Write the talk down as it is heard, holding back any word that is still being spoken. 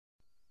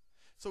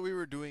So we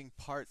were doing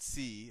part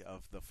C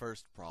of the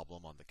first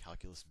problem on the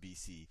Calculus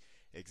BC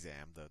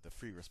exam, the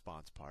free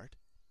response part.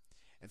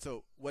 And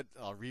so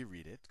I'll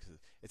reread it, because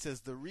it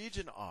says the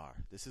region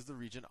R, this is the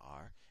region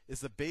R,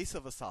 is the base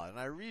of a solid. And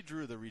I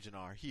redrew the region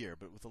R here,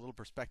 but with a little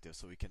perspective,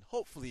 so we can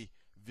hopefully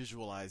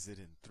visualize it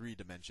in 3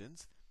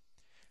 dimensions.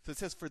 So it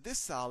says for this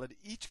solid,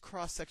 each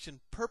cross section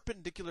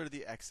perpendicular to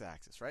the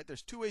x-axis, right?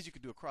 There's 2 ways you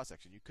could do a cross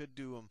section. You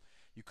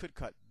could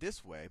cut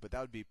this way, but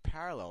that would be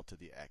parallel to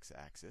the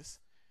x-axis.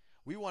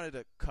 We wanted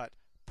to cut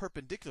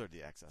perpendicular to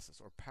the x-axis,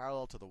 or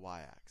parallel to the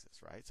y-axis,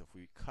 right? So if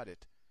we cut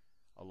it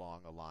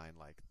along a line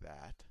like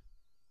that,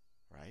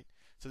 right?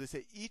 So they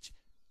say each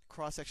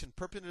cross section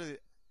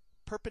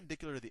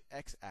perpendicular to the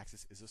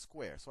x-axis is a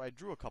square. So I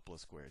drew a couple of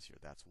squares here.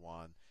 That's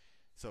one.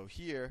 So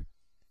here,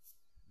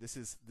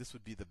 this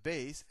would be the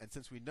base, and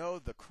since we know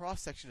the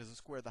cross section is a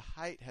square, the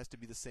height has to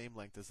be the same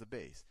length as the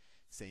base.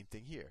 Same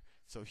thing here.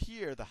 So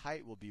here the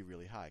height will be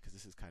really high, because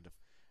this is kind of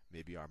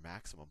maybe our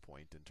maximum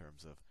point in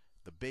terms of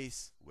the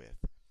base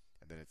width.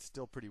 And then it's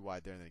still pretty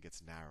wide there, and then it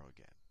gets narrow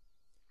again.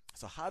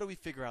 So how do we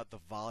figure out the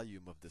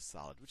volume of this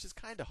solid, which is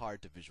kind of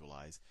hard to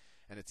visualize,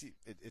 and it's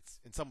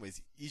in some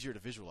ways easier to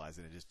visualize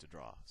than it is to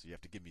draw. So you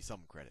have to give me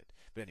some credit.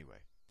 But anyway,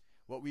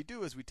 what we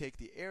do is we take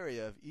the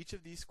area of each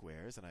of these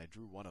squares, and I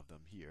drew one of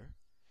them here.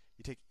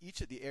 You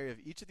take the area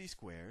of each of these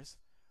squares,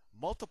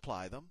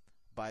 multiply them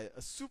by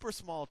a super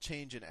small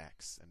change in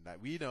x, and that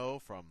we know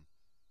from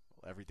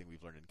everything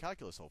we've learned in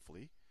calculus,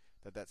 hopefully,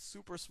 that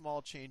super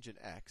small change in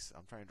x,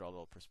 I'm trying to draw a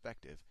little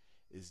perspective,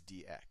 is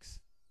dx.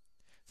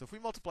 So if we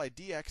multiply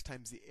dx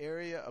times the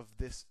area of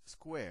this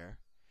square,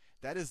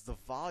 that is the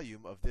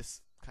volume of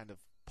this kind of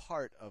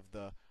part of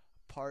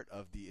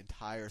the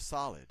entire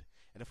solid.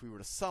 And if we were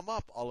to sum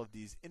up all of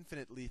these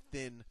infinitely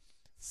thin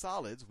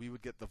solids, we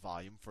would get the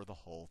volume for the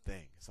whole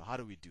thing. So how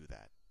do we do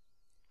that?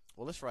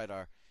 Well, let's write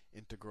our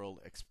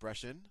integral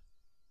expression.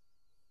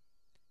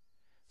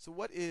 So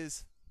what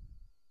is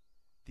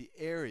the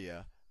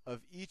area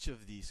of each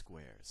of these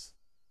squares?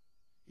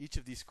 Each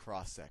of these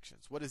cross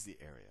sections. What is the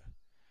area?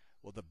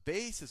 Well, the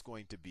base is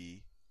going to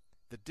be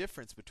the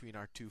difference between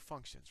our 2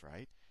 functions,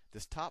 right?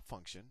 This top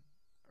function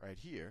right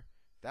here,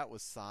 that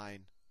was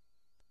sine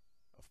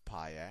of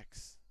pi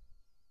x.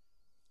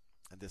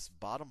 And this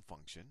bottom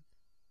function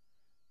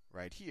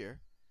right here,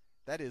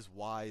 that is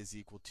y is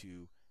equal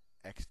to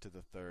x to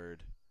the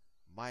third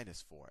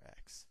minus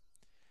 4x.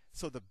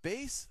 So the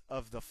base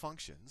of the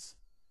functions,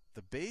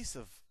 the base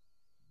of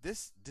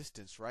this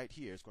distance right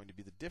here is going to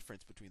be the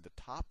difference between the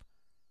top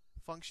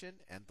function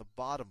and the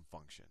bottom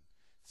function.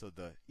 So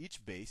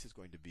each base is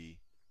going to be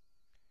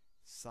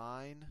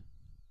sine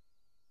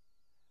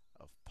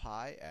of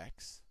pi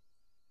x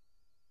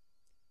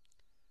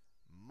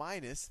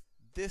minus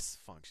this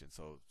function.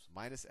 So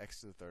minus x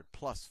to the third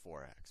plus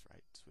 4x,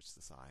 right? Switch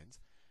the signs.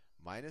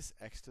 Minus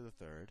x to the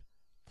third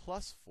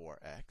plus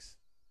 4x.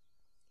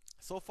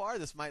 So far,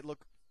 this might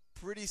look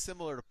pretty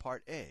similar to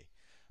part A.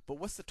 But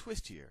what's the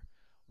twist here?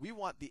 We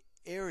want the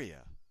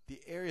area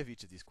of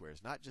each of these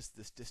squares, not just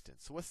this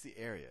distance. So what's the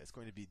area? It's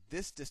going to be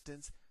this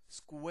distance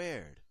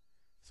squared.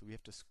 So we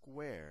have to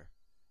square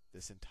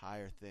this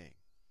entire thing.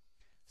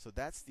 So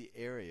that's the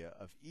area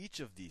of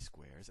each of these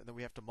squares, and then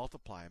we have to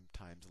multiply them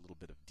times a little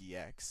bit of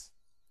dx.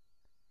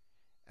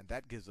 And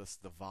that gives us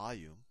the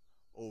volume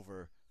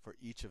for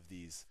each of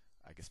these,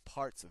 I guess,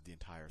 parts of the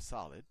entire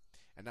solid.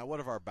 And now what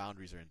are our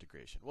boundaries or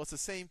integration? Well, it's the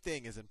same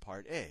thing as in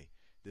part A.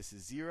 This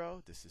is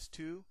 0, this is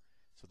 2,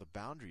 so the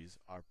boundaries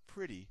are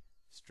pretty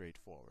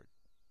straightforward.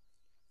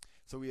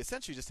 So we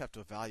essentially just have to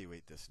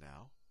evaluate this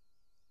now.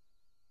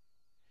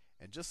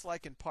 And just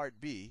like in part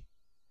B,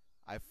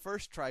 I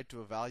first tried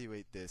to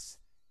evaluate this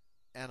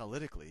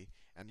analytically,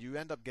 and you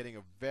end up getting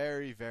a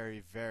very,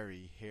 very,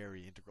 very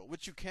hairy integral,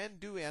 which you can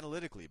do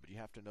analytically, but you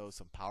have to know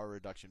some power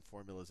reduction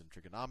formulas in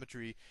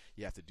trigonometry.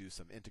 You have to do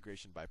some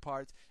integration by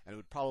parts, and it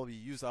would probably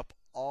use up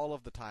all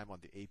of the time on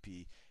the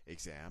AP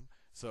exam.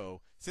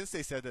 So since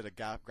they said that a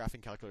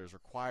graphing calculator is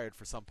required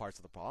for some parts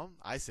of the problem,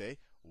 I say,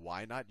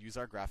 why not use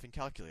our graphing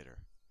calculator?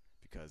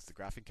 Because the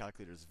graphing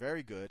calculator is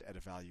very good at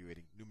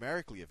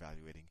numerically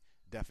evaluating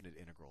definite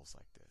integrals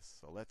like this.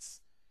 So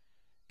let's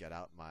get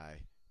out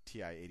my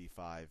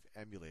TI-85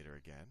 emulator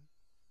again.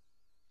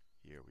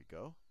 Here we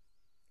go.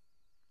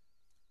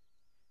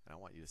 And I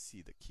want you to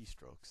see the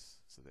keystrokes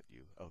so that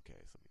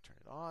okay, so let me turn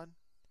it on.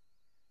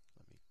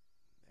 Let me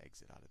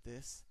exit out of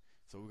this.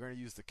 So we're going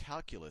to use the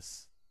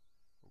calculus.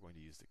 We're going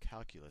to use the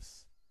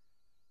calculus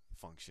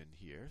function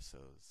here. So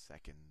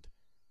second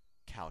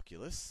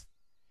calculus.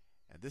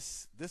 And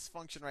this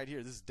function right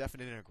here, this is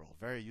definite integral.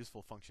 Very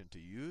useful function to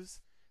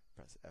use.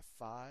 Press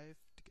F5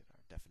 to get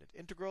our definite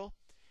integral.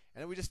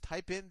 And then we just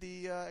type in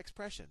the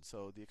expression.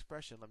 So the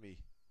expression, let me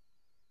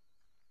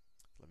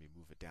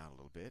move it down a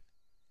little bit.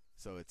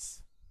 So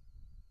it's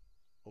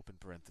open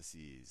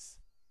parentheses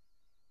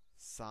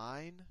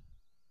sine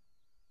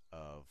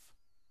of,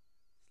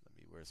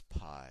 where's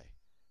pi?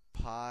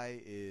 Pi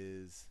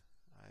is,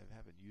 I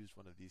haven't used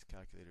one of these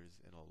calculators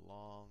in a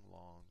long,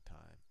 long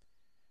time.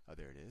 Oh,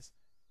 there it is.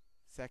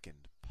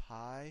 Second,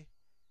 pi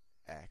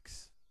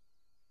x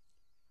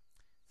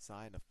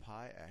sine of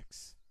pi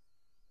x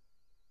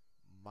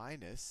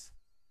minus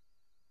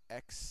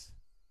x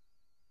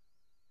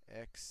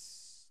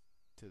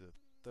to the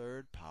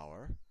third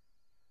power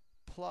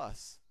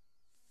plus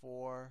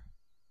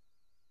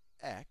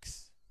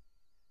 4x,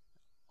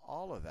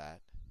 all of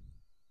that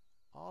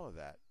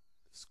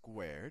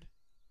squared,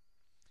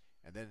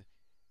 and then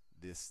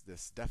this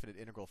definite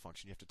integral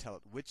function, you have to tell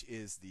it which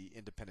is the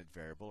independent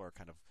variable, or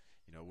kind of,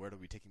 where are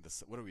we taking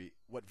this,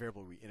 what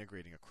variable are we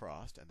integrating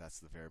across, and that's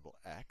the variable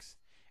x.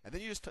 And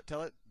then you just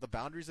tell it the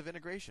boundaries of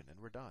integration, and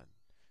we're done.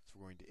 So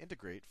we're going to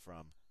integrate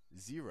from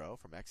 0,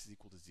 from x is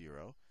equal to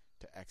 0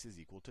 to x is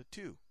equal to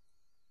 2. And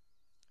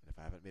if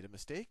I haven't made a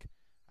mistake,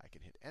 I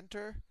can hit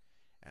enter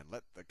and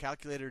let the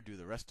calculator do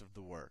the rest of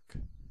the work.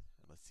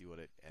 And let's see what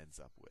it ends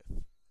up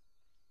with.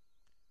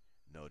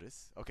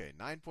 Notice, okay,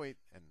 9 point,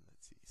 and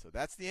let's see. So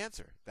that's the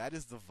answer. That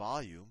is the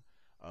volume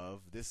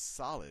of this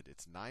solid.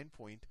 It's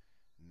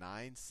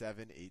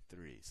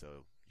 9.9783.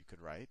 So you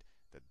could write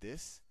that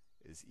this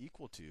is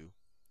equal to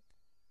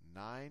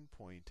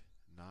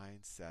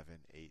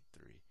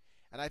 9.9783.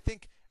 And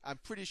I'm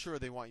pretty sure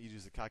they want you to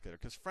use a calculator,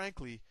 because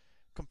frankly,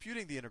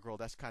 computing the integral,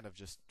 that's kind of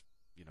just,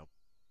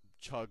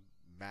 chug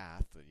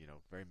math,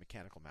 very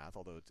mechanical math,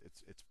 although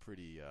it's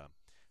pretty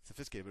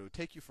sophisticated, but it would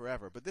take you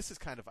forever. But this is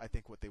kind of, I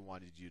think, what they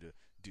wanted you to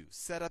do.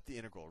 Set up the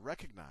integral.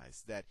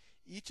 Recognize that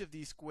each of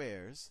these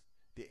squares,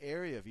 the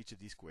area of each of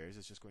these squares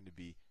is just going to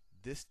be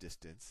this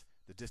distance,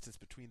 the distance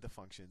between the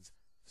functions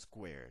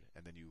squared,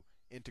 and then you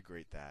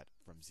integrate that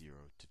from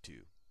 0 to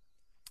 2.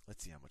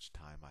 Let's see how much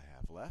time I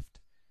have left.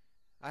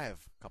 I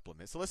have a couple of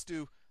minutes. So let's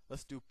do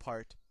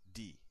part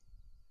D.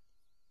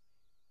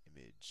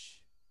 Image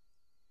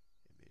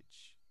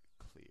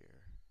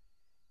clear.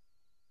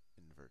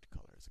 Invert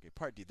colors. Okay,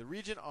 part D. The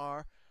region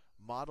R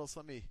models.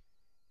 Let me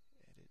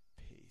edit,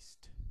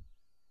 paste.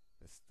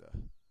 That's the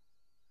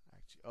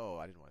actually. Oh,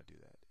 I didn't want to do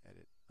that.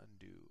 Edit,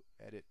 undo,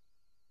 edit,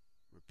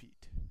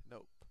 repeat.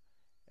 Nope.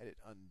 Edit,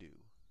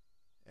 undo,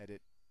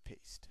 edit,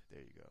 paste.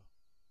 There you go.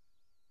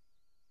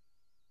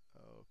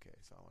 Okay,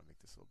 so I want to make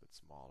this a little bit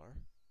smaller.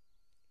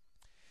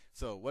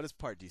 So what does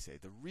part D say?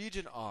 The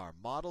region R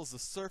models the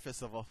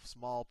surface of a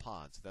small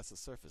pond. So that's the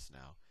surface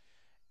now.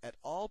 At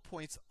all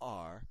points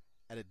R,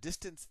 at a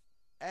distance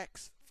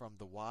x from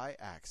the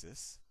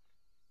y-axis,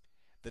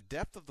 the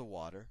depth of the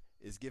water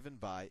is given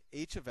by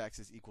h of x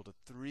is equal to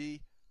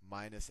 3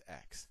 minus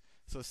x.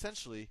 So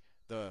essentially,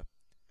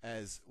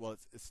 it's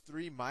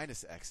 3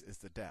 minus x is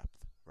the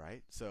depth,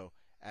 right? So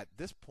at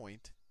this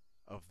point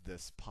of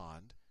this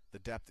pond, the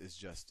depth is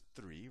just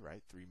 3,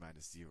 right? 3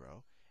 minus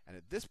 0. And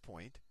at this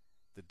point,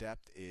 the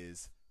depth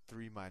is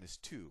 3 minus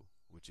 2,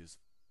 which is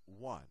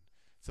 1.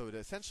 So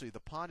essentially, the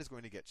pond is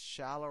going to get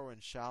shallower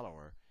and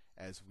shallower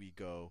as we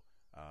go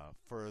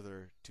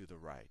further to the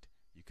right.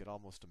 You could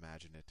almost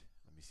imagine it.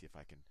 Let me see if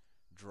I can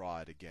draw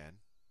it again.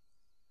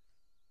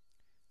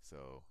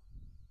 So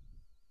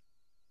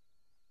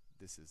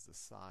this is the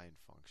sine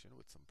function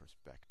with some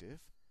perspective.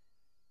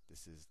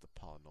 This is the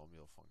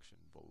polynomial function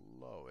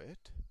below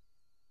it.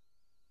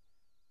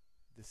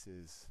 This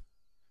is,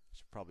 I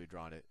should probably have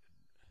drawn it.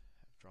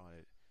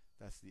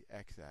 That's the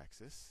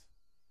x-axis.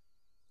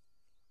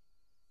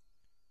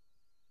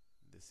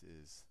 This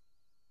is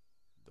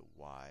the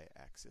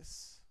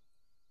y-axis.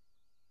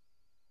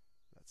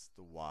 That's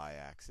the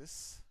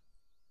y-axis.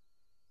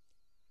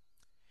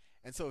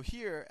 And so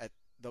here, at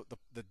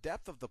the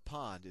depth of the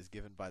pond is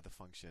given by the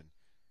function,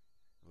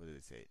 what did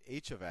it say?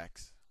 H of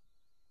x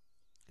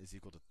is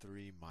equal to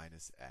 3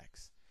 minus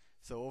x.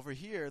 So over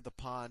here, the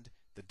pond,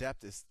 the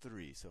depth is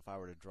 3. So if I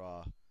were to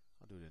draw,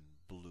 I'll do it in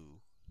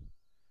blue.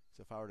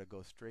 So if I were to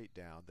go straight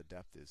down, the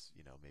depth is,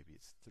 maybe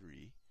it's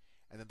 3.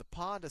 And then the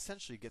pond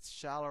essentially gets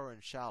shallower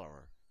and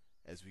shallower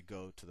as we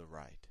go to the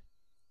right.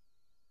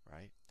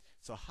 Right?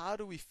 So how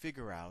do we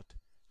figure out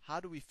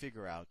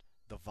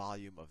the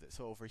volume of this?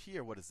 So over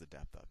here, what is the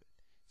depth of it?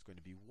 It's going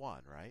to be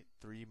 1, right?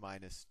 3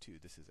 minus 2.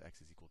 This is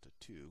x is equal to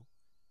 2.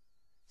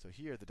 So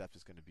here the depth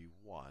is going to be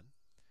 1.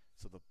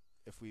 So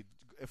if we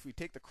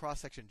take the cross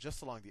section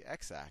just along the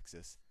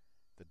x-axis,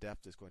 the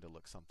depth is going to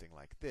look something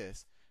like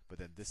this, but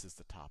then this is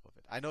the top of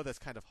it. I know that's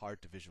kind of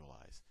hard to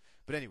visualize.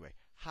 But anyway,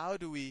 how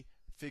do we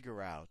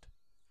figure out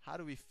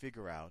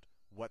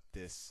what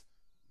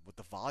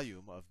the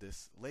volume of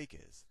this lake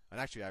is? And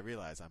actually, I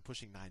realize I'm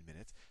pushing 9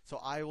 minutes, so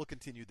I will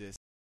continue this